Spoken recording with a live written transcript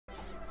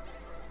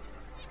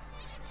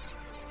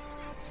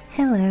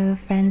Hello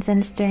friends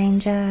and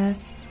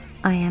strangers,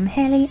 I am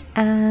Heli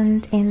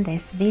and in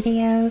this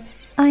video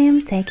I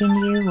am taking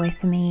you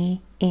with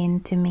me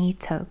into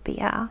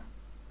Miitopia.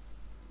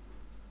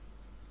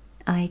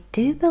 I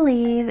do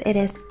believe it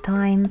is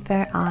time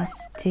for us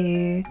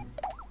to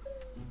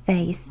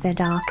face the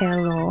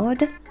Darker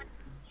Lord,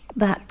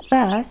 but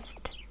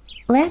first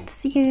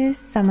let's use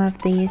some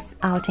of these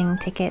outing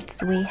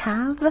tickets we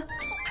have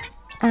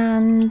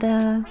and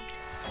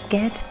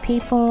get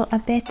people a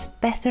bit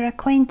better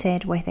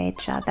acquainted with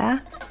each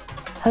other.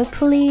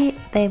 Hopefully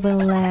they will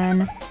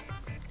learn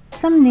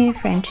some new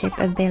friendship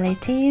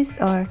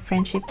abilities or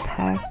friendship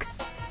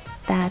perks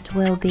that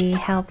will be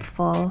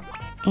helpful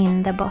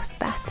in the boss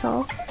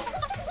battle.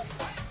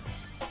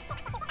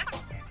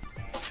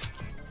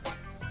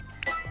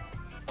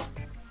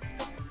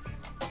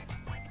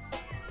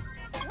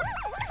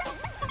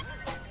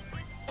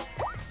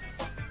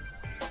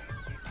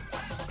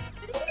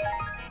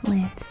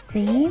 Let's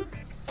see.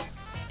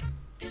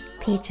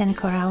 Peach and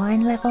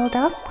Coraline leveled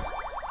up.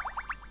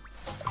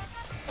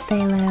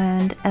 They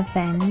learned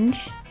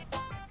Avenge.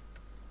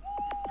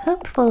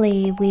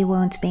 Hopefully we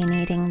won't be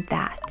needing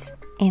that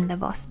in the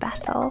boss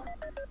battle.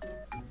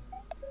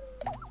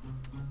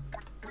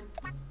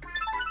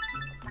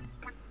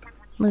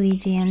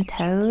 Luigi and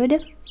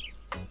Toad.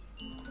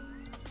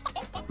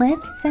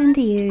 Let's send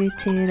you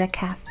to the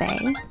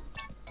cafe.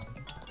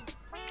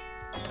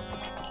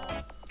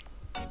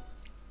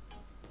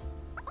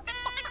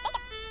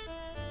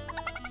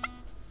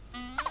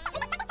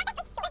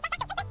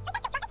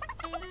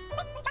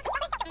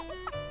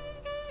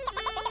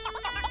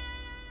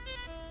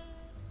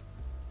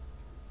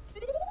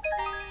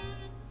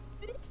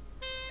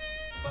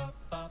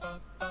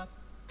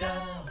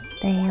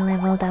 They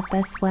leveled up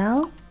as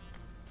well.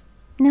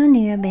 No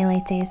new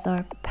abilities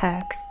or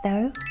perks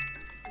though.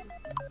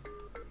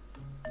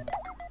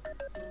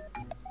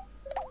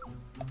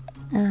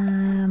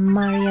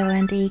 Mario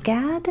and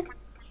Egad.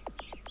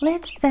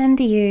 Let's send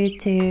you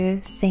to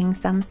sing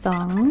some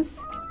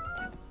songs.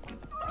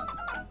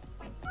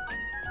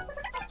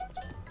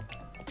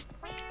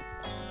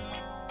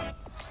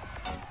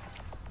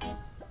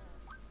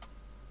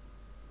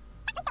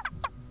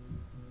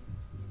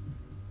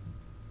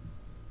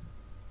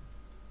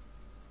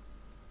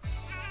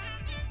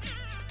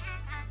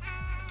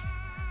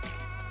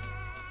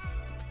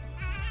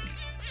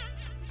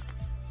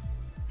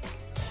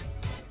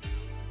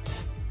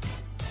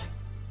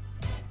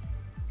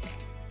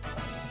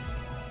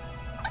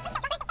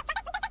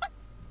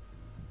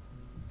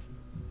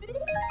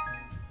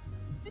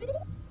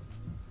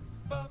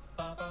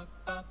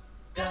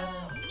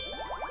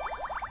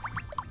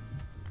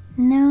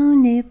 No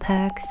new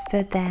perks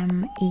for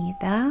them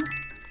either.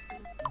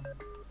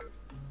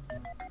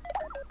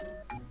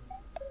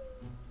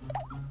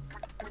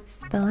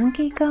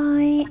 Spelunky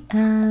Guy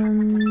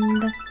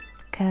and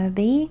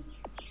Kirby,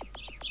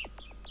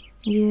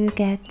 you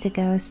get to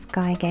go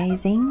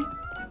skygazing.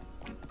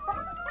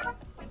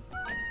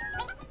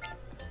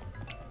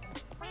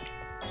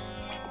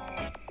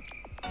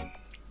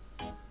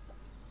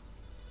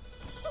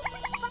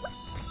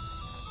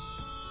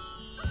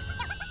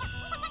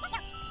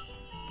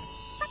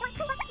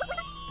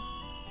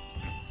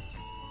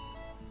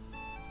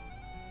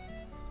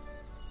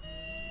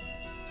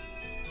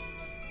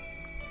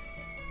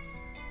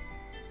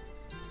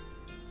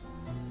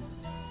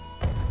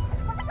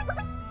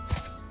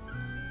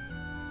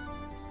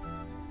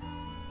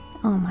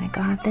 Oh my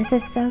god, this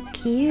is so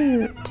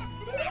cute!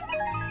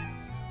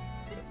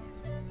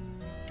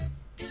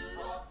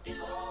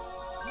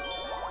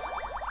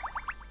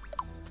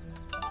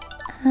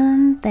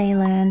 And they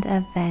learned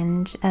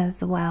Avenge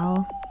as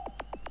well,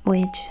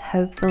 which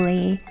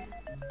hopefully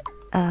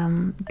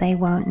they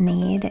won't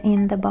need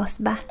in the boss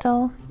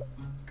battle.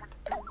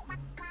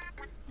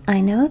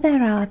 I know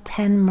there are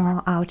 10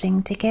 more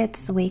outing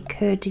tickets we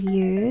could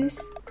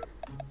use,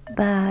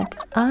 but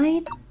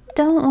I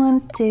don't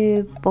want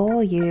to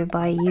bore you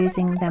by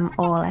using them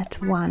all at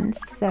once,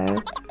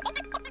 so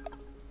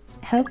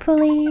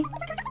hopefully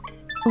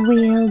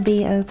we'll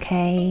be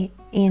okay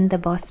in the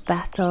boss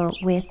battle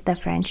with the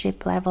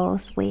friendship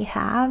levels we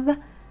have.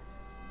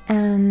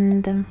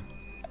 And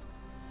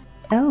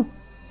oh,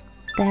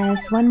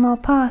 there's one more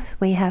path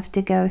we have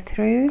to go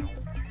through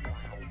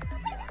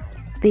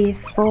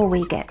before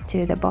we get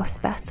to the boss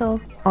battle,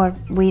 or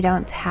we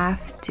don't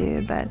have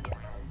to, but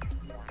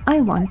I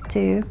want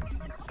to.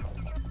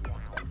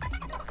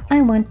 I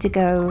want to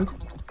go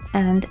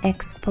and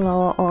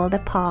explore all the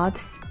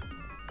paths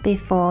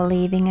before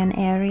leaving an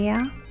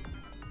area.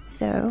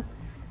 So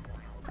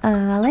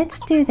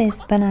let's do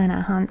this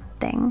banana hunt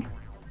thing.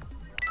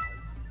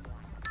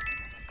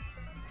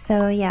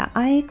 So yeah,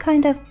 I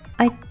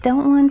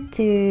don't want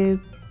to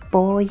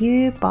bore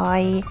you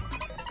by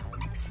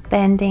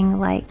spending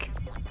like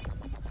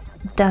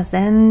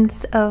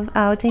dozens of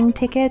outing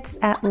tickets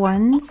at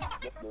once.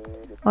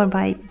 Or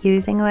by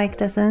using like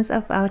dozens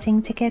of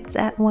outing tickets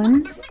at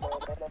once.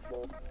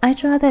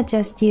 I'd rather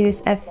just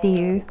use a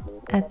few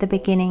at the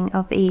beginning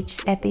of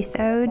each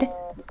episode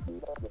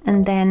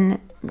and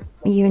then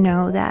you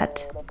know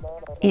that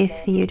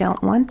if you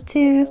don't want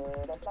to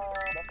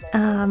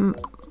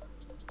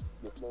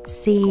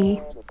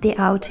see the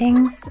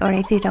outings, or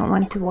if you don't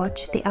want to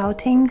watch the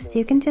outings,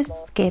 you can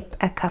just skip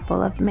a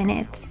couple of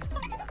minutes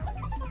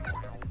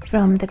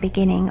from the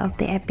beginning of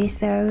the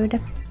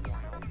episode.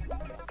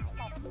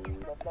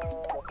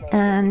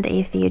 And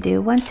if you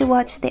do want to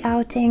watch the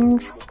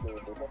outings,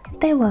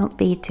 there won't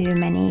be too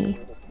many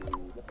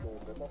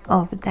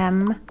of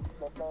them.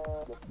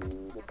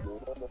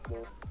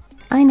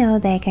 I know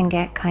they can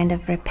get kind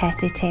of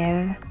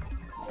repetitive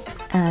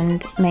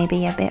and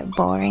maybe a bit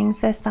boring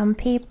for some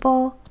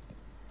people,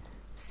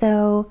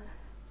 so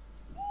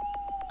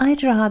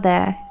I'd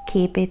rather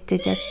keep it to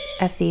just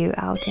a few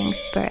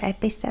outings per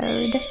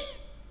episode.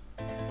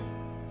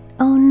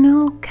 Oh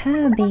no,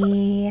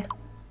 Kirby!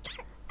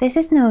 This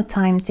is no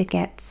time to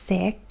get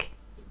sick.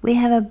 We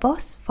have a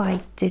boss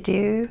fight to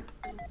do.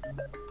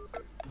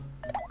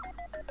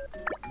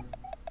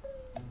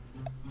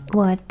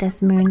 What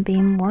does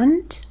Moonbeam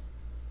want?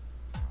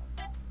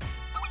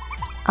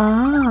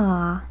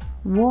 Ah,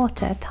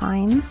 water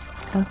time.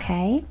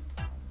 Okay.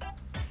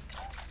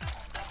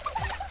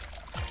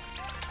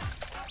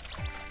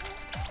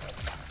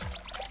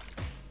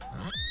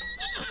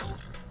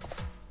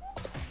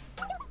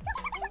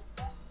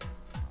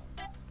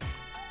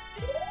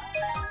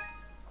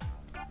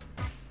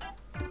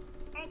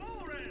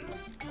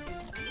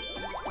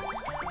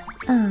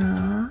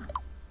 Ah.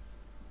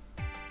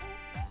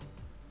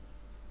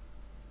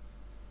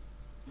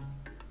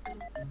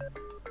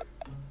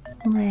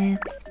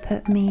 Let's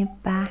put me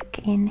back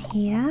in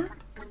here.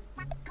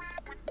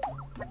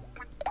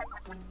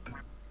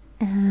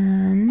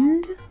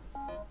 And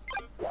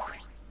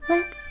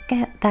let's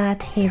get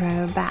that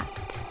hero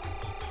bat.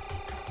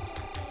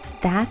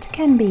 That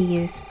can be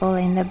useful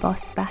in the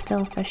boss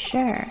battle for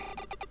sure.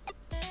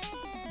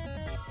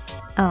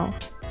 Oh.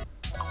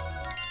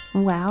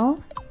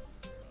 Well.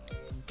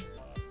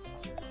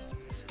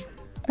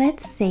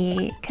 Let's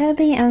see,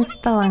 Kirby and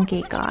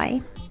Spelunky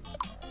Guy.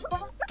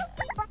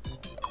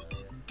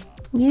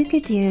 You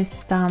could use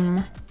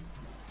some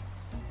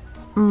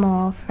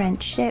more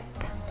friendship.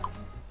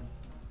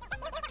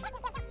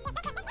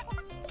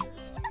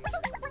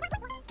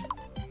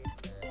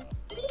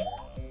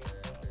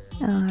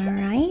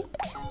 Alright.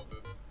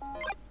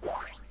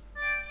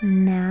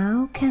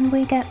 Now can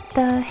we get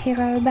the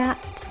hero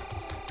bat?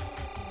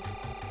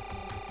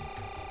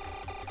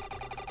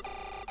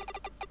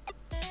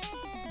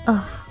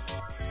 Oh,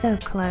 so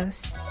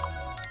close,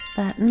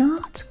 but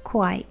not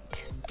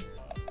quite.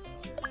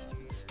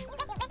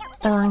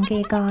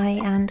 Spelunky Guy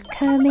and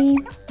Kirby,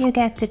 you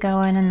get to go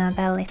on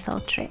another little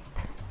trip.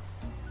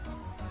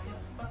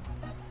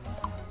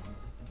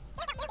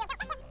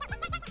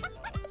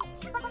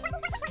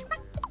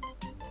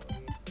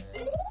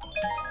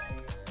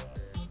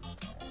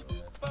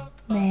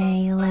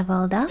 They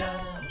leveled up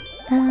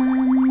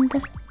and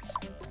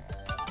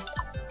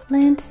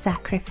learned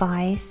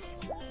sacrifice.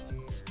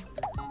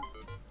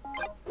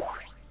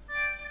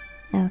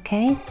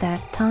 Okay,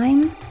 third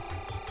time.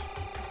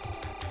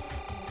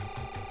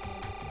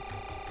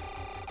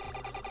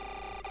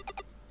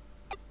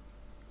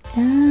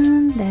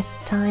 And this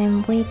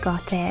time we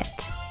got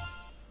it.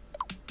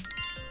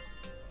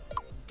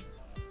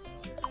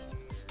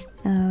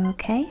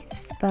 Okay,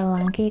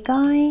 Spelunky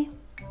Guy.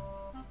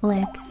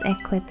 Let's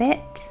equip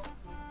it.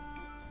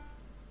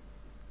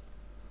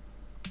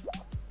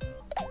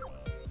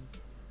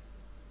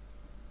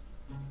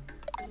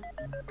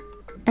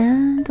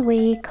 And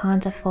we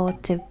can't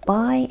afford to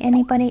buy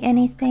anybody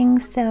anything,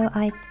 so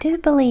I do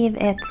believe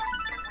it's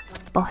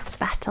boss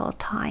battle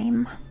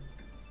time.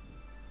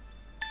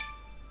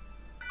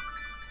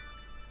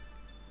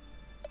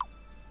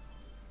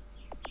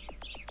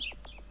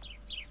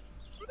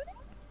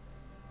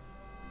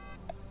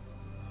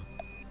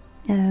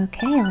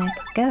 Okay,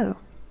 let's go.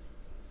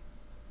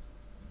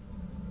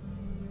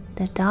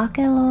 The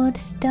Darker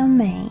Lord's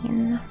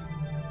domain.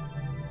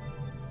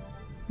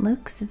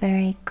 Looks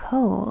very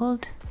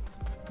cold.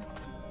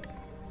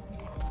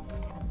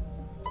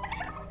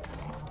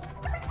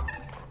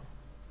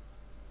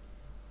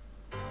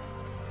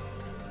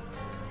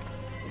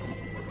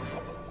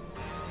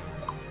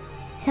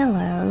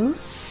 Hello.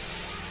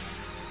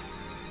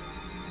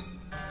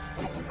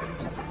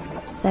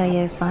 So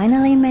you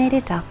finally made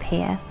it up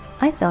here.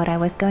 I thought I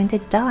was going to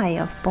die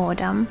of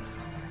boredom.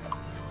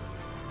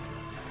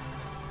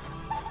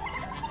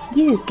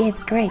 You give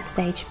Great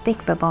Sage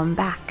Big Babon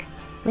back.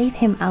 Leave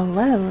him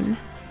alone.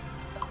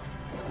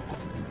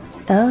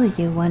 Oh,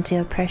 you want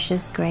your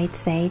precious Great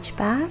Sage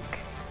back?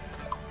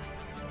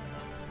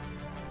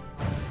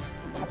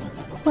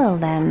 Well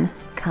then,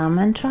 come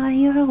and try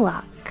your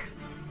luck.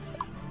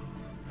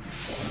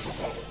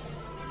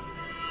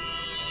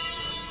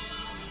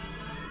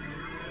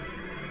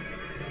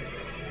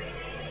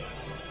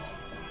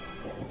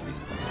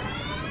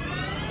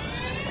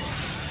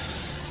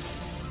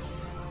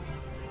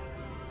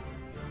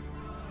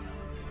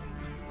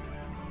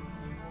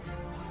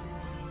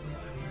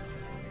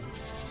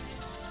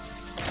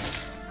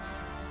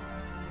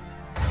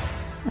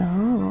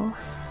 Oh.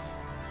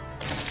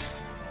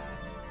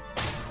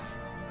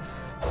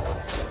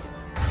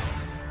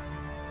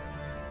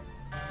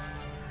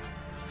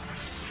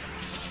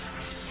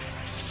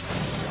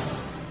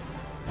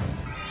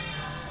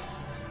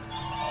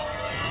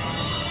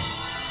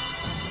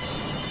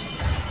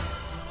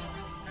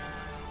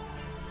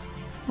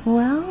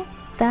 Well,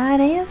 that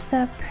is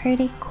a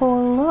pretty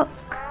cool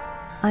look,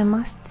 I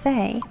must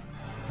say.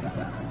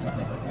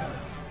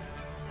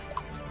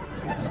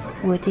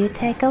 Would you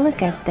take a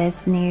look at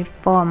this new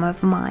form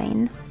of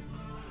mine?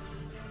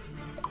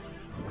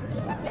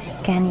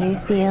 Can you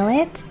feel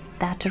it?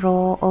 That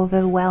raw,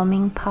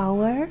 overwhelming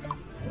power?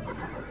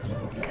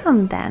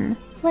 Come then,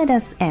 let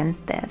us end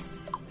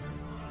this.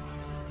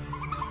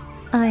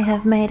 I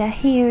have made a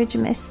huge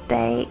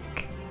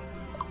mistake.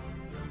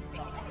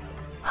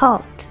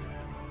 Halt!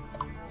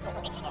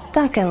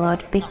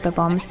 Darklord Big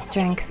Bomb's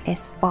strength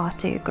is far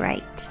too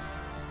great.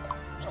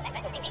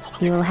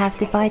 You will have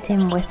to fight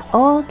him with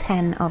all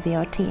 10 of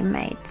your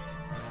teammates.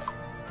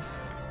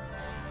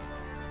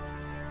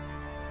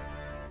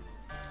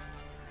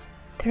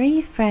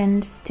 Three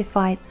friends to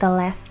fight the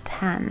left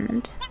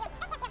hand.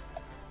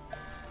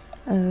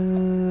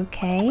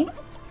 Okay.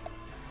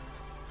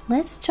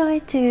 Let's try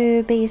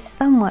to be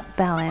somewhat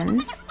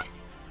balanced.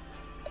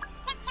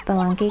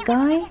 Spelunky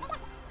Guy,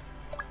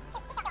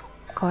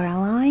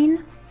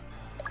 Coraline,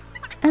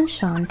 and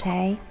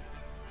Shantae.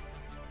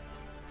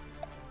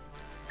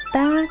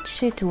 That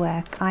should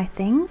work, I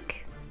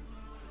think.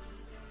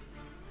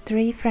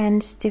 Three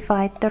friends to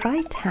fight the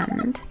right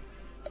hand.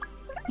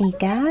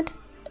 Egad,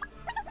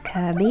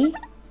 Kirby,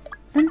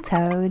 and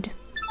Toad.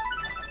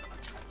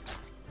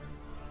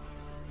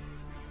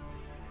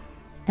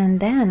 And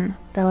then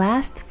the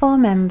last 4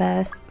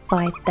 members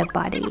fight the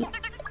buddy.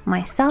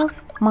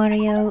 Myself,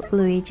 Mario,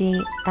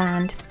 Luigi,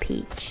 and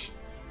Peach.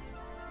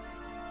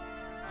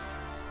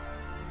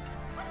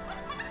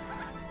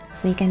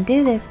 We can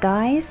do this,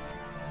 guys.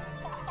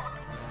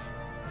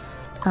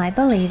 I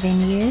believe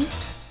in you.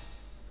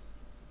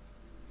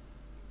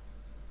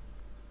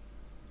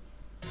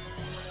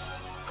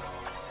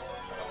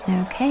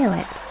 Okay,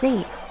 let's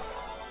see.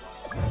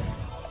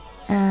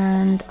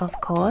 And of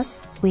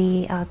course,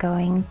 we are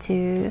going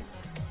to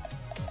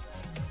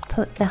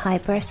put the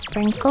hyper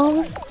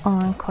sprinkles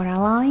on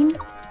Coraline.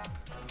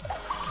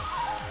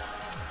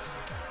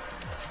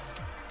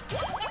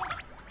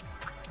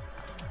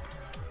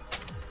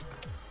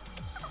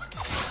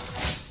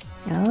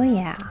 Oh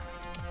yeah.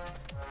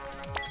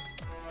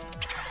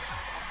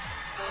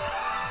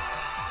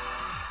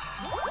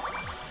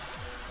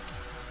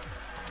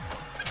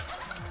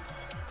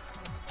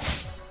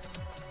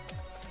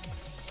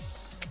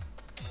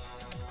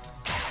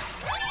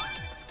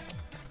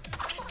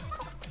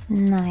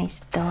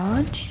 Nice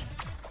dodge.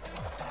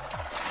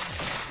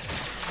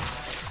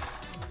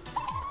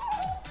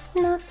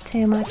 Not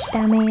too much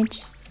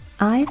damage.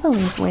 I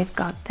believe we've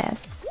got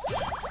this.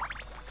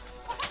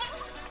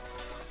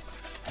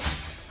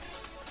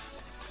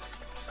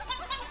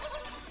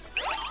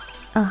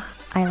 Oh,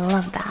 I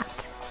love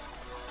that.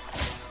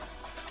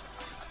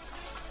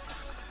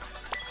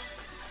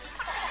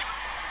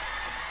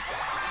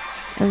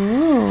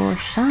 Ooh,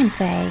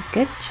 Shantae,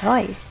 good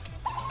choice.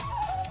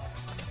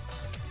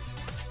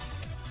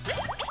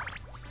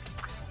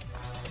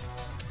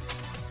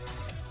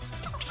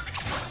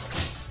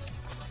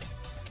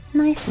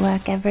 Nice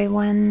work,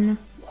 everyone.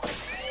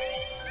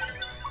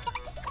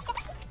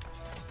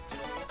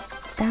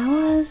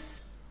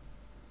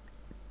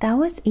 That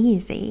was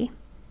easy.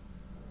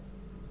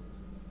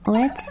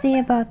 Let's see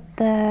about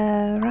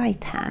the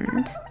right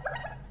hand.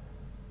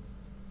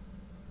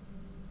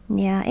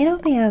 Yeah, it'll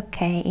be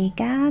okay,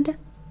 Egad.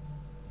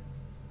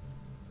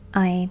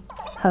 I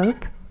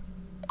hope.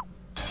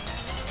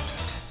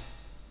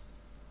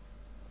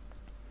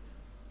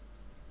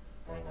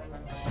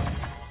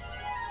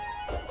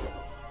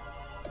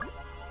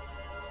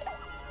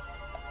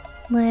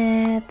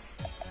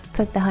 Let's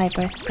put the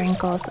hyper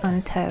sprinkles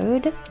on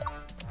Toad.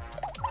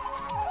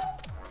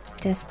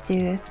 Just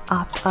to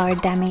up our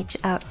damage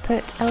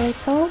output a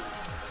little.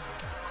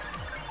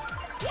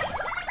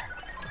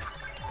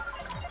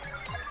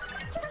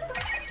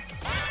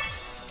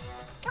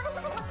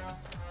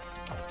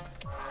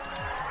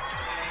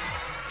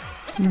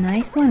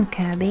 Nice one,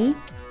 Kirby.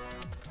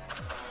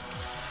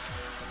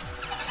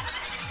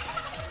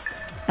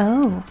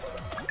 Oh,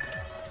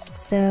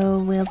 so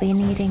we'll be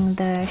needing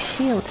the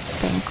shield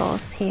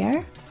sprinkles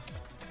here.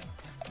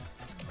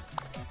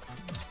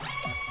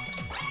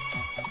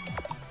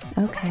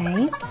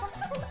 Okay.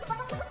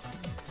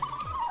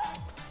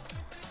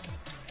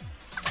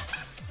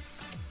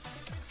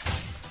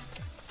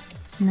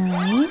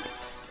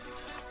 Nice.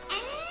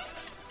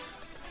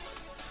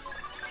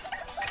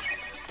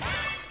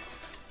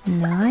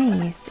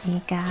 Nice,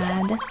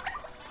 Egad.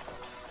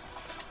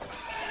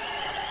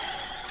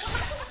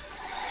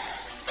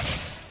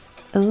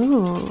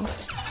 Ooh.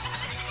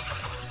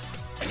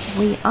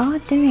 We are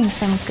doing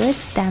some good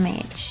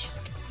damage.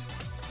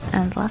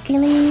 And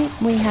luckily,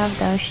 we have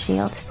those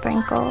shield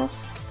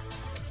sprinkles.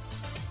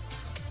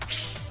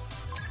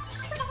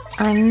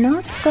 I'm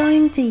not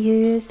going to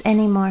use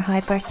any more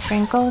hyper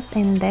sprinkles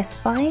in this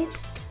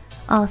fight.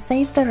 I'll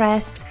save the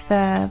rest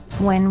for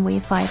when we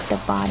fight the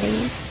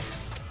body.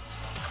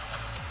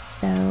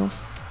 So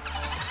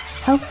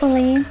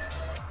hopefully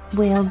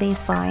we'll be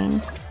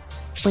fine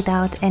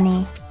without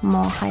any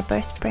more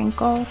hyper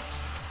sprinkles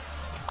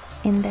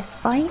in this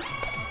fight.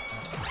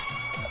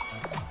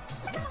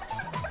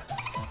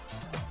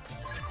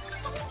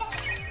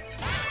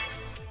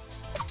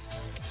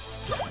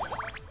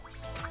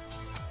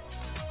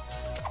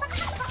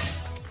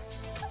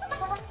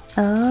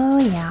 Oh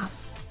yeah,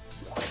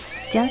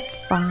 just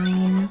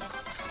fine,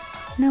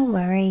 no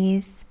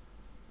worries.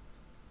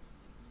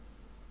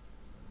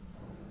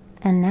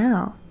 And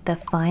now the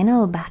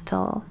final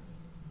battle.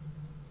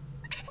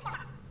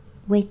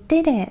 We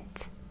did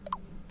it!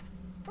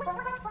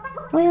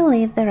 We'll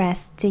leave the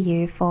rest to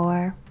you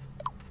four.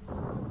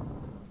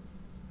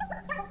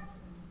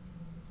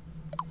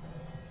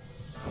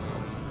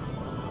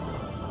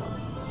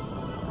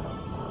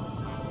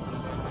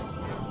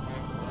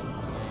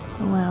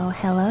 Well,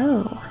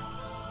 hello.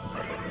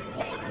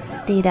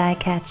 Did I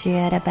catch you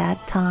at a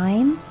bad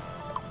time?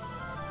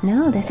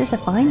 No, this is a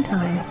fine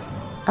time.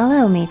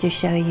 Allow me to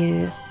show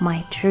you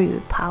my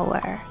true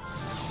power.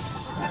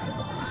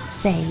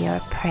 Say your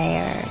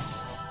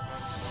prayers.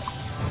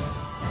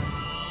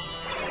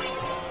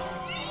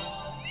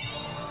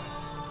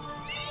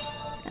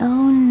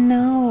 Oh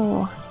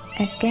no,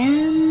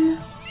 again?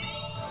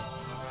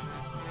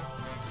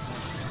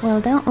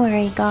 Well, don't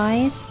worry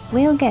guys,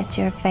 we'll get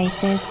your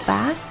faces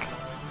back.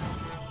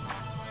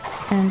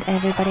 And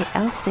everybody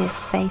else's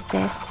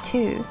faces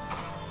too.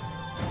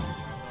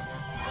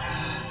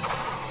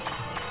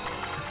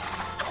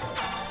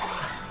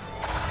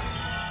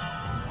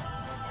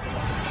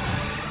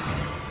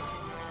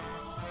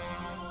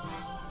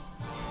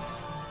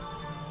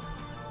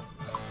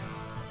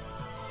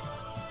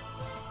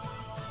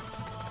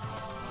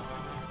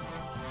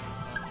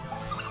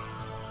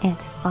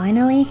 It's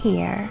finally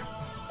here.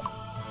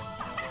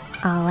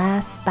 Our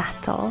last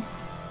battle.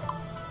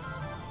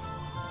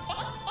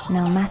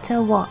 No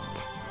matter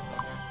what,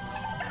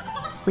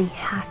 we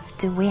have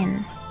to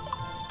win.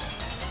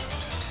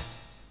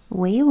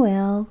 We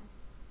will.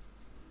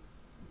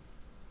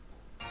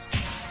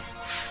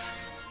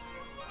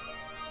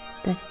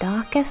 The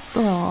Darkest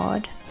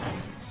Lord.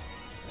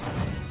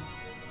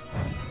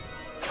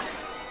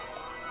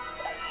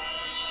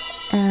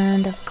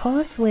 And of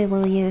course we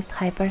will use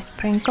hyper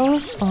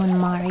sprinkles on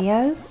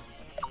Mario.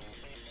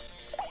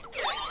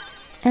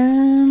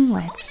 And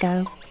let's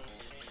go.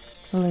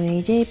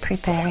 Luigi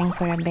preparing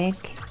for a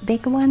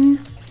big one.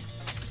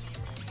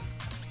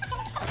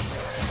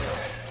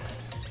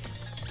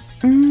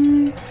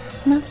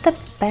 Not the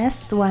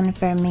best one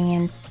for me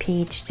and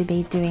Peach to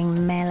be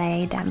doing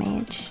melee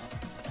damage.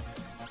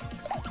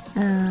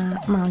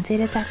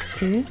 Mounted attack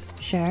too,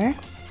 sure.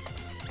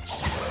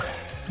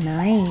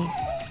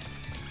 Nice.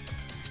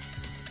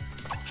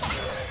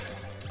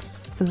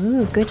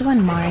 Ooh, good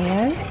one,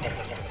 Mario.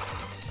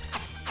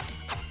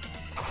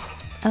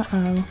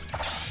 Uh-oh.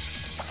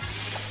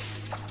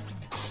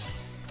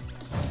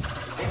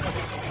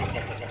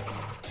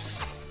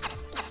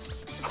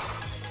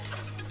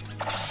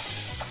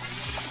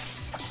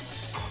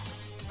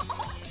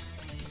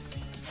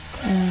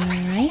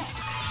 Alright.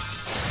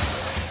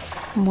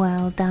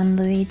 Well done,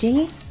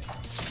 Luigi.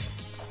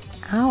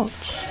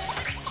 Ouch.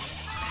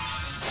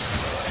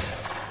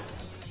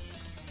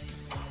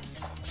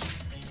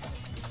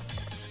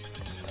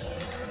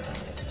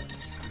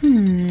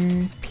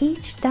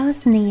 Peach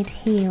does need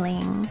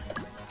healing.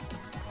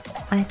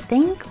 I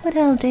think what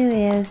I'll do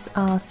is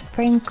I'll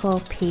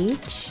sprinkle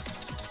Peach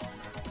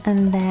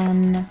and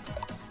then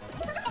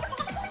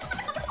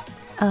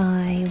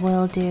I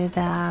will do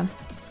the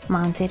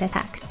mounted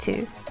attack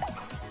too.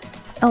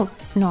 Oh,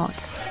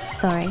 Snort.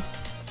 Sorry.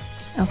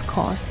 Of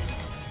course.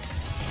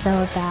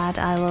 So that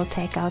I will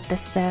take out the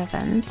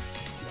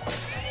servants.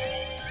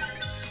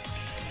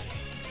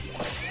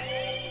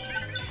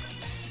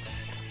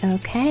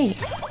 Okay.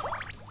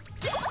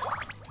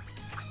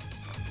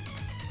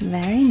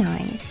 Very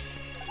nice.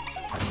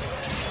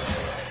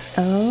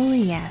 Oh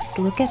yes,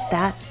 look at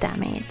that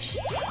damage.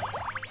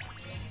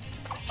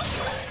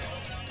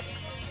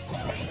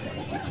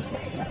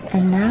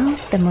 And now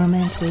the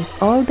moment we've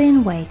all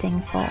been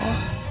waiting for.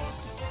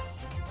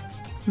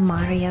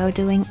 Mario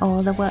doing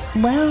all the work.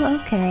 Well,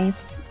 okay.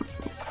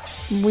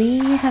 We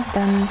have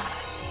done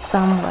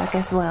some work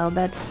as well,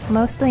 but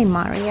mostly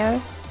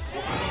Mario.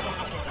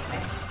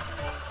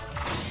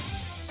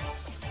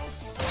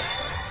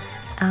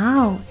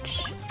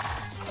 Ouch.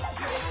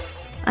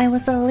 I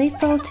was a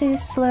little too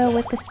slow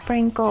with the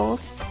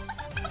sprinkles.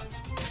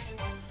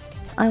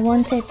 I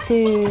wanted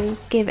to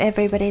give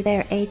everybody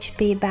their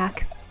HP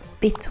back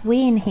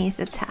between his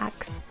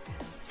attacks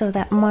so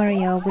that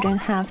Mario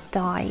wouldn't have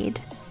died.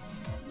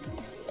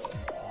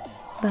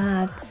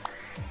 But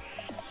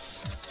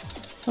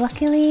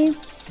luckily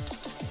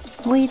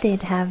we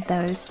did have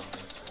those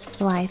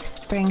life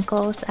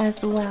sprinkles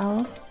as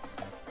well.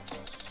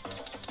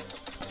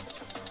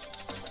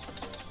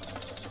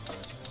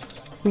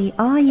 We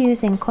are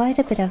using quite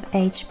a bit of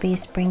HP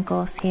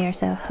sprinkles here,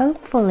 so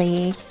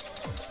hopefully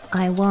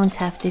I won't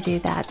have to do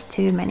that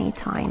too many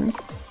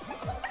times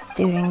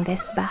during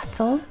this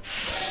battle.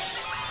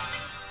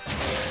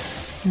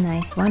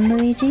 Nice one,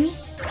 Luigi.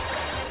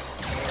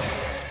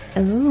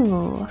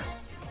 Ooh.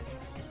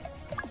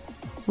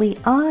 We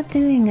are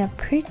doing a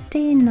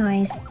pretty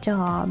nice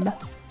job.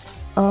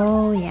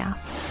 Oh yeah.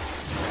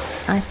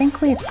 I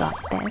think we've got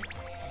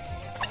this.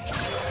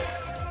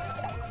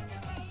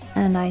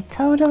 And I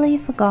totally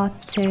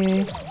forgot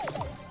to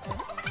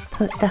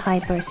put the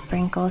hyper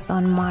sprinkles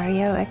on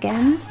Mario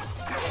again.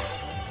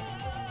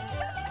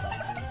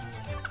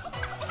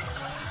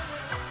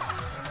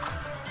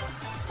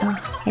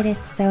 Oh, it is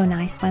so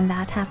nice when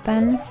that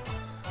happens.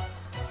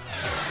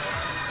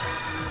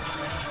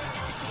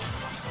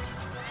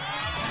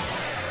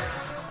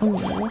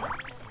 Ooh.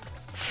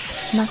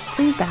 Not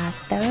too bad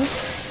though.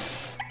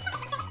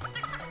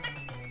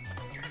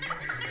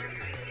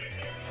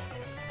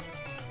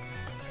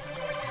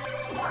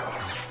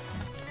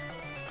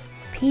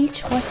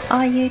 Peach, what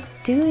are you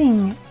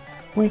doing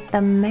with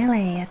the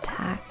melee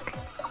attack?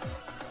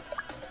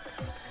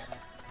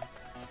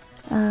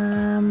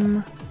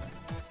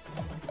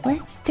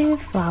 Let's do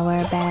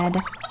flower bed,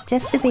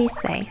 just to be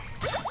safe.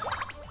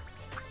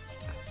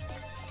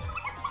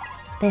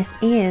 This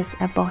is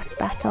a boss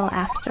battle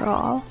after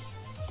all.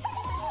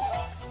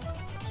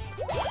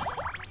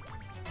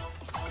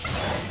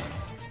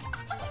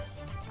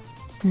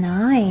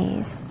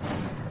 Nice.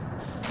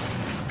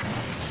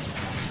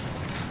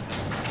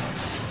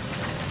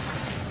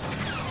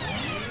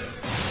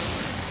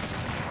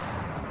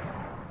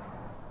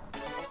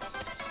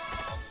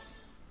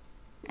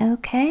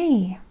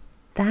 Okay,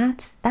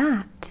 that's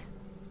that.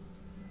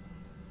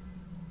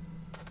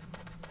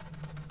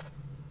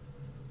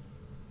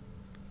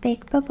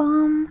 Big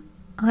Bomb,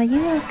 are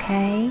you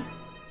okay?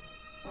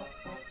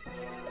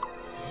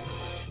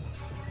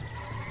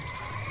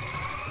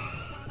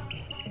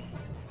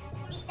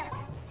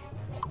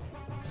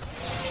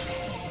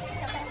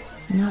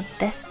 Not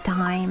this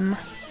time.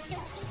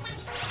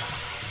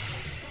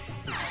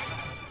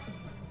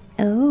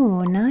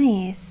 Oh,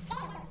 nice.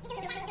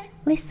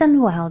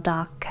 Listen well,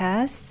 Dark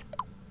Curse.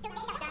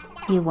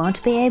 You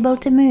won't be able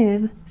to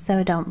move,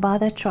 so don't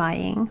bother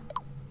trying.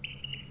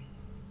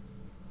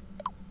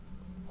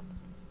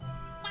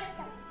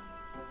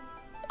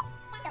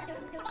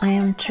 I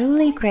am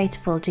truly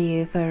grateful to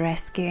you for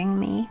rescuing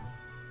me.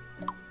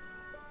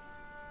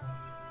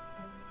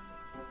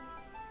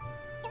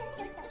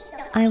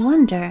 I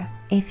wonder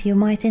if you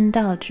might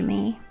indulge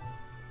me.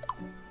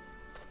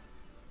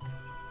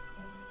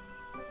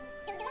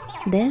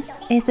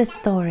 This is the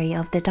story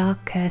of the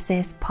Dark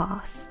Curse's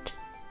past.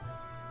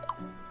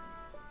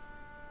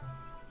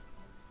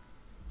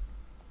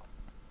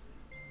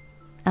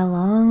 A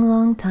long,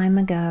 long time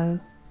ago,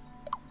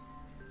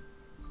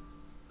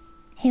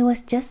 he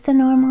was just a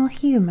normal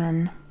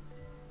human.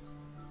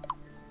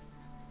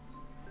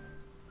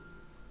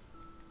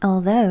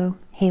 Although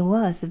he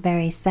was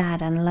very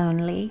sad and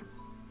lonely.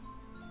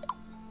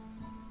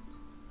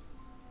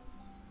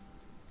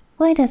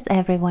 Why does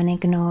everyone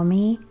ignore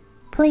me?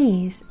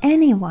 Please,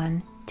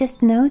 anyone,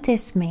 just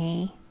notice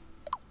me.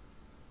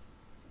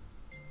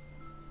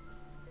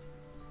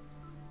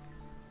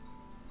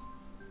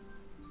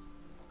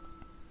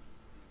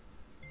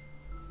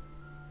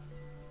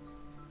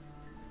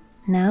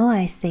 Now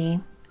I see,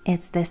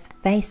 it's this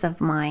face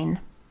of mine.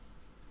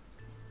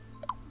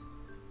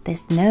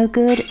 This no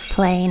good,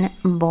 plain,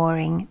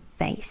 boring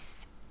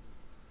face.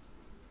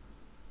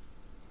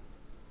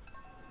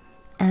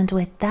 And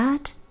with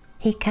that,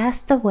 he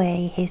cast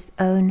away his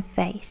own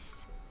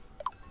face.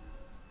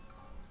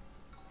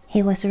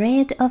 He was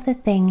rid of the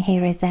thing he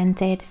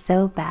resented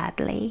so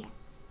badly.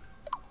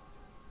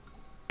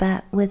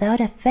 But without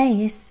a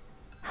face,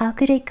 how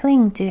could he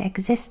cling to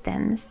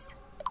existence?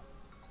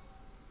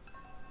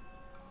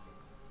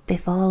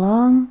 Before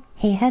long,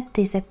 he had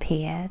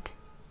disappeared.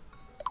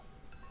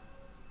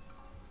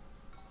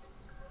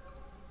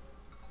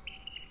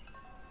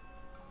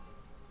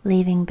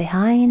 Leaving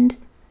behind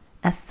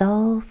a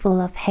soul full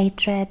of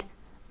hatred,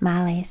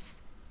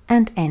 malice,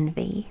 and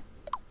envy.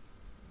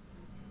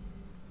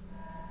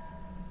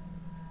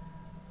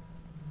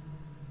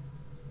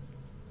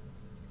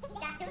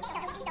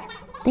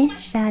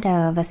 This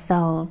shadow of a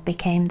soul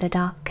became the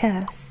Dark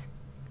Curse.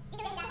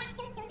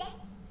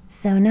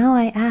 So now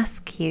I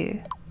ask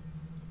you,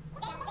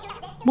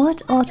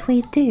 what ought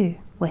we do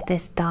with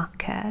this Dark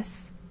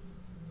Curse?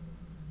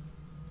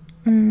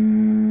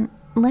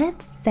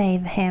 Let's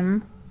save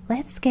him.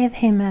 Let's give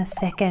him a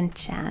second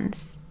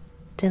chance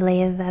to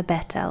live a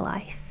better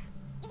life.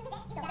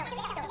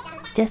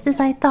 Just as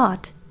I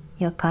thought,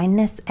 your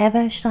kindness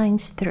ever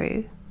shines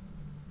through.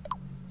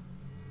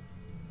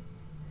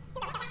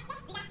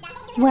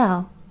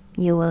 Well,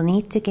 you will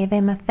need to give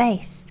him a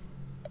face.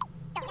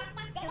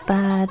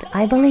 But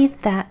I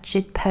believe that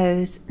should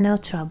pose no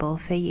trouble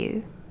for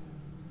you.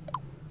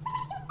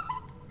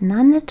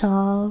 None at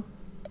all.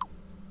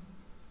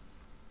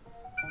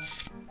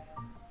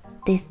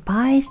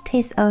 Despised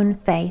his own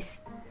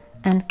face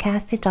and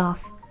cast it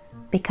off,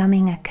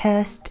 becoming a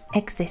cursed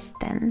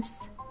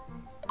existence.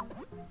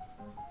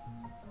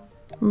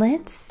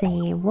 Let's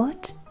see,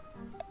 what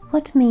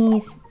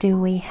Miis do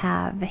we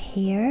have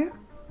here?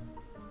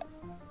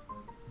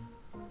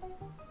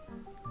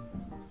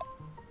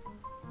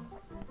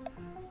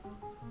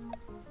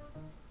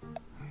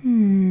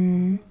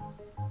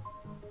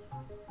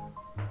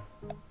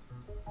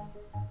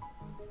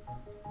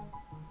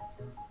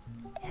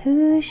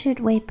 Who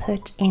should we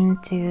put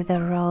into the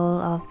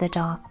role of the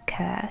Dark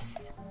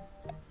Curse?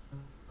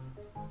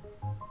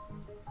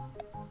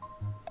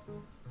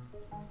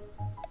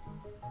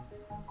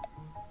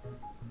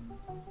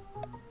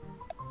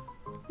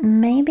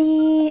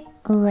 Maybe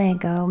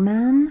Lego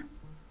Man?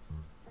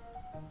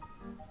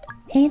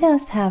 He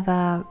does have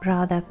a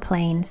rather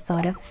plain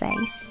sort of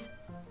face.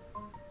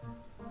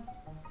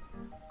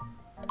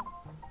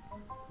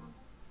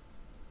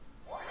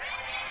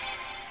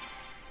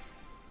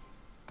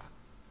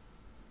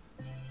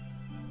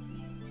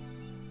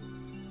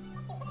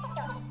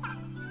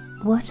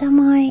 What am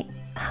I?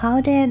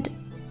 How did...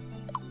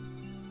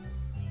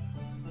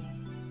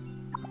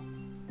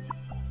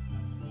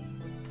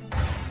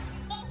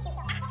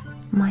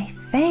 My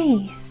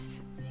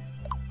face.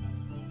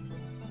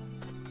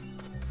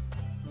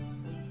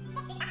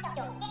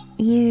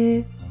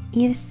 You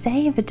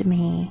saved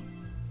me.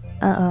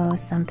 Uh-oh,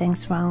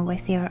 something's wrong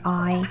with your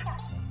eye.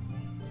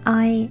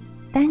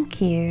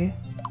 Thank you.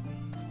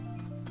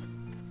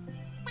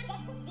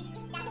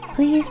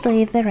 Please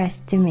leave the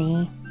rest to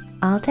me.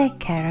 I'll take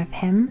care of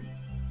him.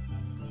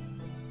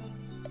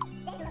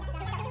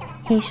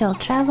 He shall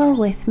travel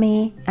with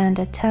me and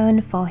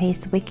atone for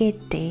his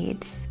wicked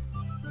deeds.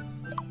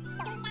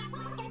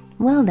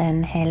 Well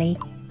then, Heli.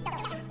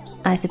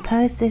 I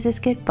suppose this is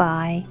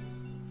goodbye.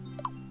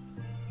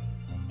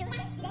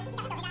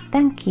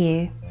 Thank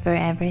you for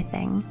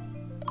everything.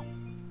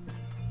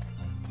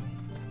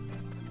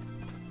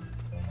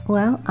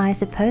 Well, I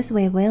suppose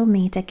we will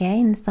meet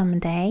again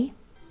someday.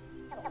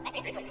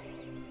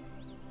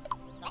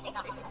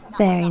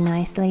 Very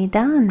nicely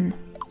done.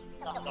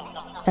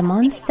 The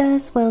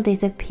monsters will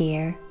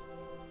disappear,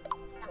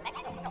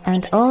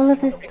 and all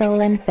of the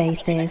stolen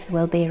faces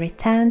will be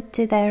returned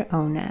to their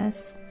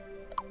owners.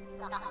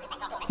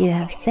 You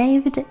have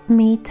saved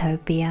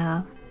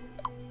Miitopia.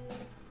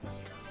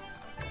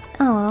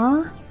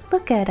 Aw,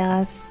 look at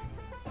us.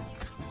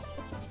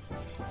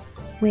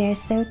 We're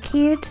so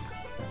cute.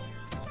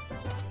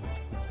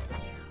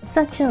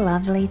 Such a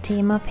lovely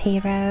team of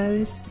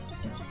heroes.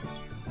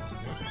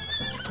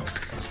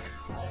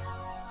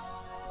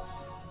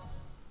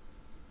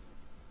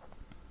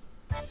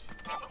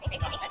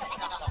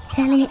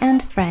 Heli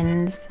and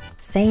friends,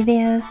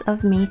 saviors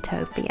of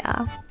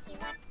Miitopia.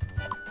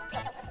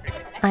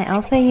 I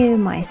offer you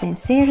my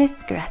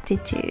sincerest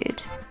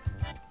gratitude.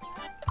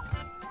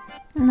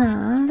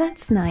 Nah,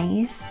 that's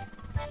nice.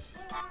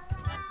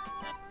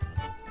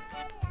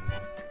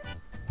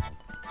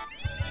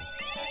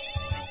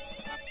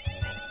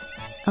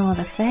 All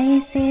the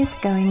faces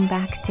going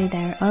back to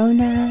their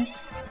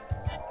owners.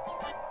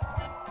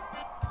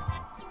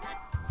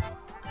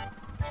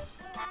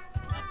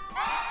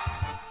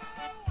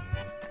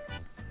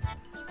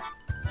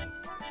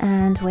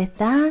 And with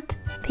that,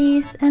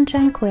 peace and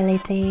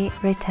tranquility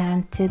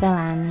returned to the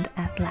land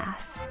at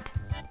last.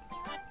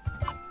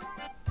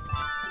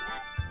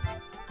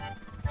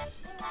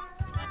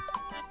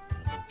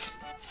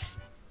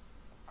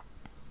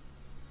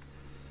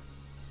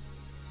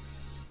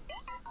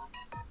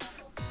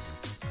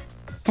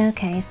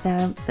 Okay,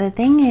 so the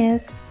thing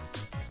is,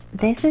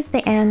 this is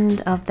the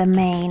end of the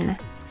main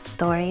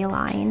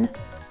storyline,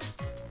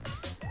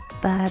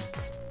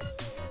 but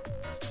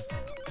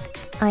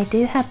I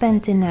do happen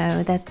to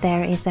know that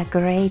there is a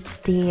great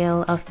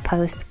deal of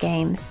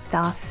post-game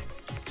stuff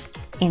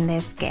in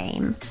this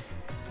game.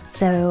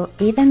 So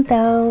even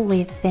though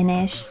we've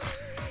finished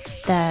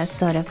the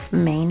sort of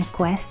main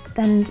quest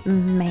and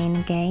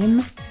main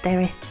game, there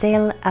is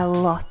still a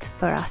lot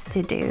for us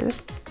to do.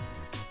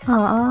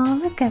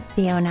 Oh, look at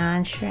Fiona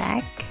and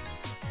Shrek.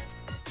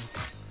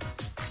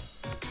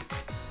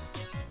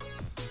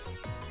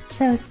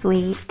 So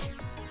sweet.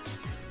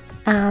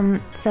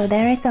 So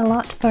there is a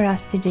lot for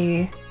us to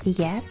do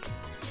yet.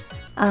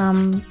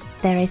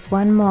 There is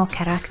one more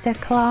character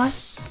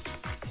class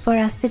for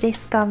us to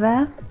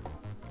discover,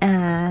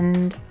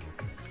 and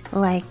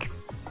like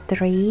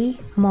 3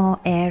 more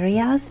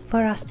areas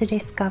for us to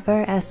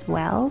discover as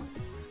well.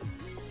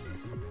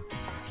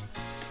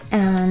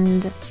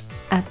 And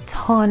a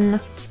ton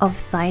of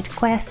side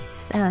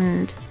quests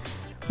and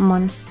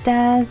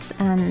monsters,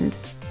 and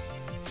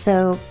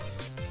so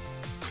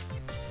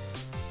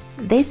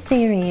this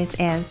series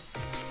is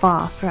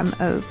far from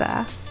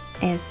over,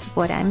 is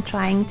what I'm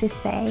trying to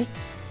say.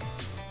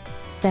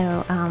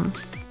 So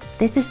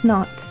this is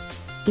not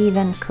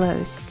even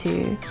close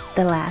to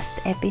the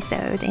last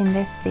episode in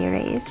this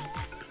series.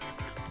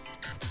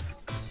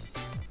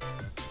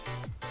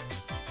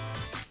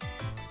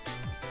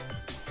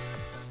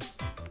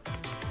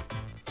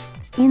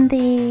 In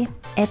the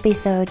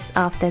episodes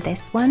after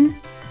this one,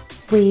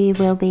 we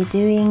will be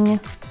doing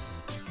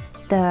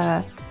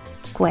the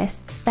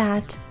quests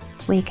that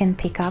we can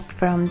pick up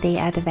from the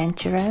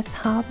Adventurers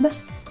Hub,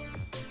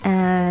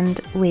 and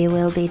we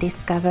will be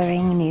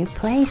discovering new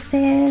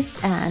places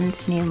and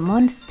new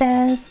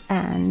monsters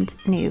and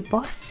new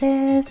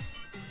bosses.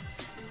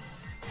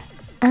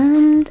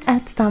 And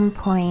at some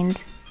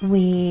point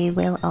we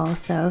will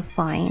also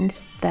find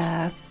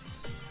the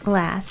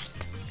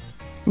last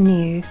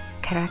new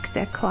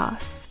character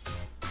class.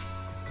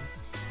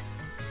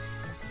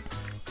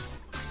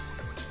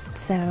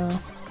 So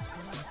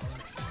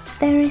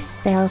there is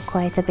still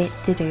quite a bit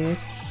to do,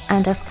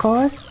 and of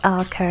course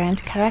our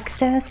current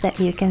characters that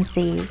you can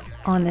see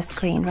on the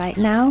screen right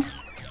now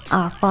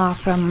are far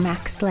from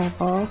max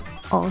level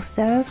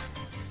also,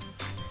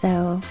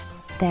 so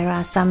there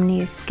are some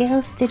new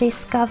skills to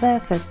discover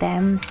for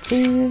them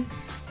too,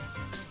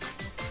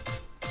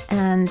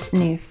 and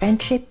new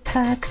friendship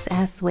perks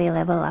as we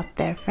level up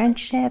their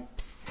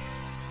friendships.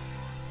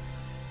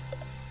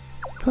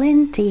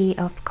 Plenty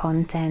of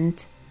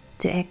content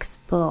to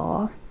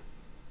explore.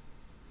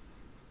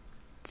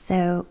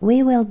 So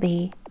we will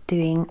be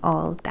doing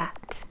all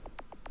that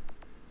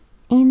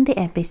in the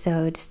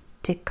episodes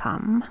to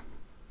come.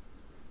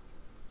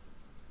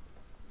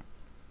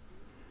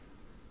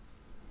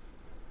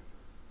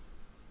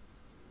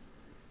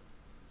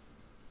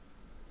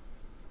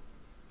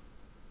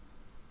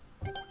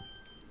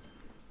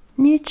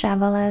 New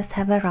travelers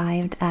have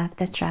arrived at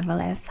the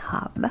Travelers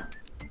Hub.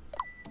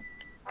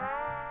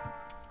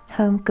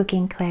 Home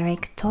Cooking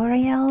Cleric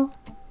Toriel,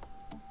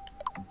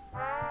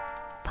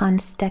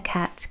 Punster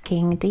Cat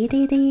King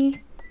DDD,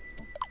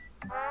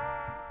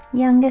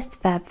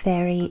 Youngest Fab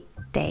Fairy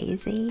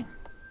Daisy.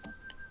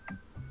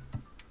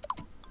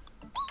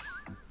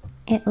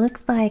 It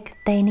looks like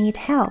they need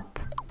help.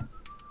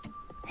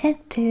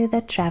 Head to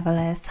the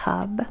Travelers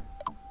Hub.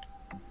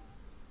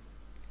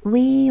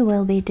 We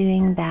will be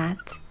doing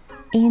that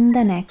in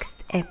the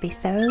next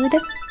episode.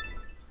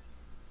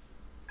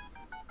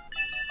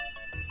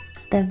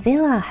 The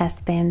villa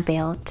has been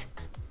built.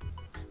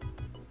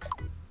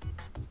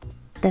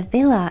 The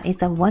villa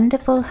is a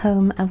wonderful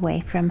home away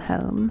from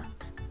home.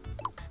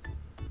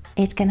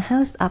 It can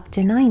house up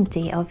to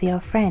 90 of your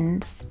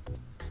friends.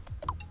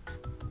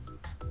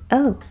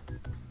 Oh,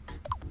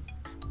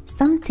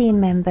 some team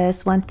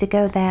members want to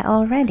go there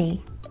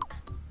already.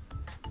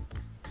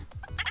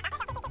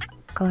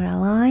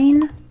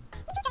 Coraline,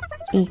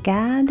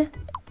 Egad,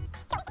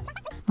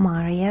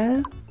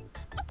 Mario,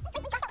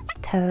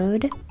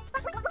 Toad,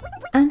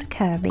 and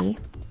Kirby.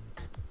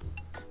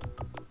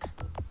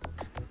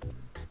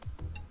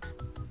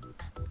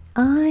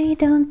 I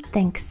don't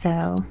think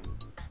so.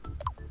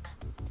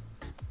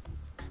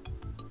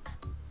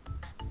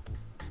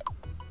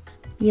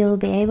 You'll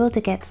be able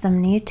to get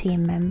some new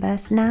team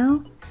members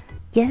now.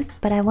 Yes,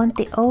 but I want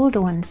the old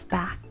ones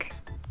back.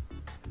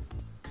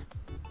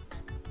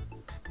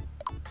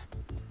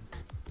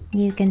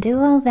 You can do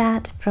all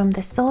that from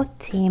the sort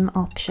team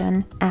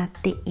option at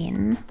the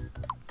inn.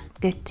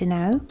 Good to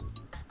know.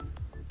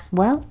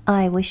 Well,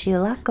 I wish you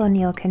luck on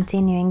your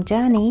continuing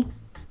journey.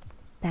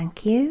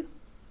 Thank you.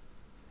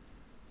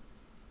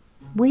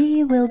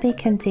 We will be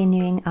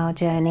continuing our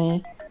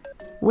journey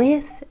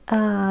with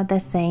the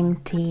same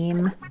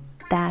team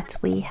that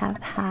we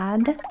have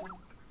had.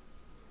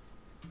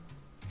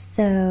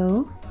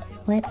 So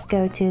let's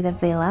go to the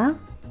villa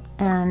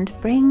and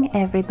bring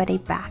everybody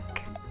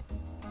back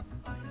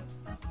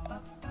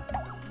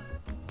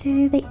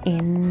to the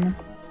inn.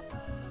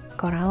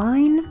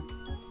 Coraline,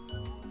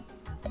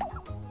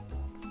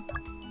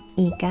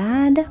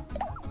 Egad,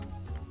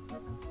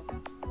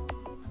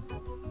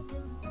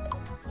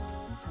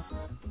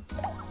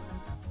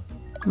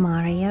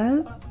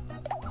 Mario,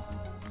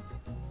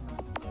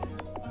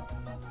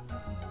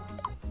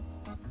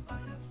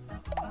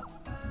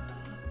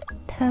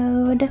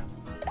 Toad,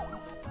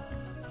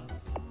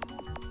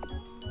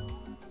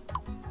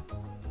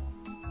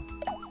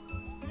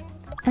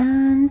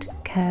 and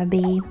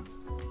Kirby.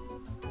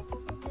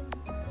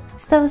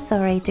 So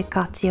sorry to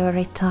cut your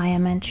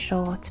retirement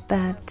short,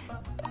 but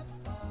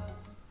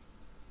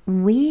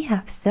we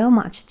have so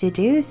much to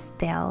do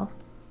still.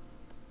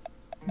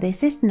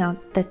 This is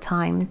not the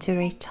time to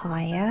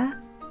retire.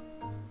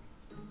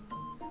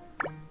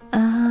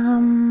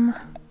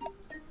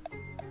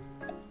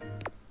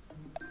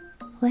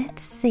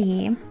 Let's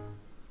see.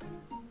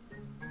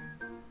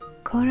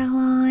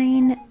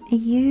 Coraline,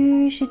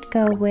 you should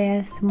go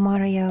with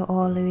Mario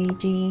or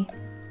Luigi.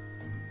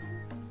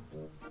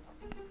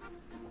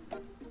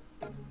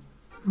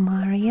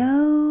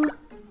 Mario.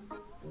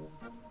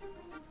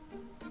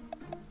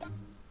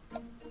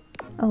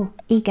 Oh,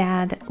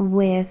 Egad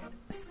with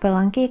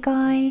Spelunky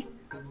Guy.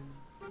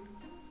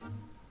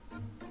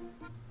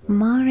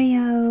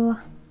 Mario.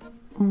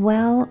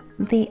 Well,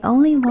 the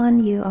only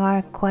one you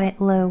are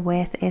quite low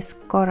with is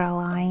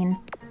Coraline.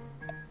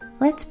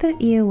 Let's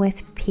put you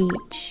with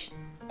Peach,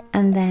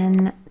 and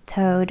then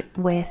Toad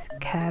with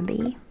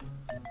Kirby.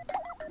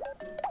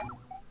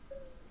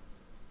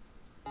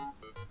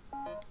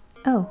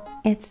 Oh,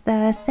 it's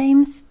the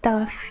same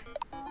stuff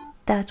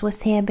that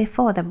was here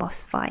before the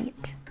boss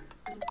fight.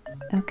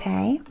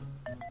 Okay.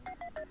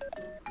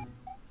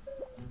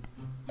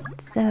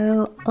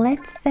 So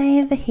let's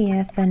save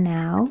here for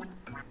now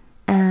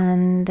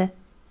and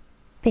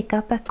pick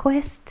up a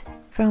quest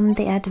from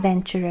the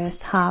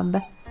Adventurers Hub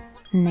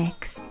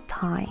next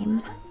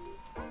time.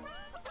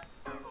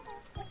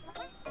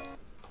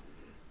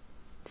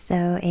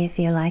 So if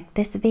you like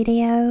this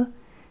video,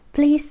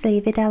 please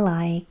leave it a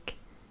like,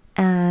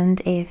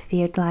 and if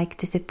you'd like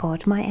to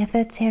support my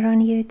efforts here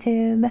on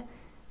YouTube,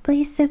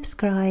 please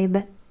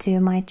subscribe to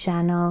my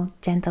channel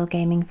Gentle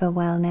Gaming for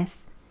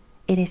Wellness.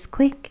 It is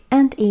quick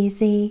and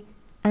easy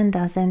and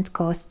doesn't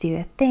cost you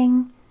a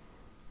thing,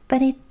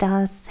 but it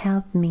does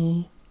help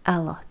me a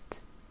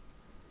lot.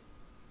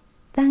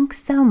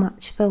 Thanks so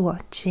much for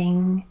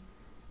watching.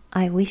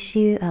 I wish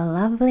you a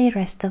lovely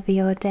rest of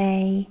your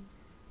day,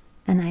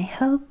 and I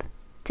hope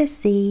to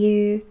see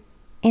you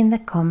in the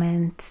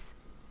comments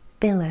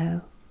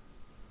below.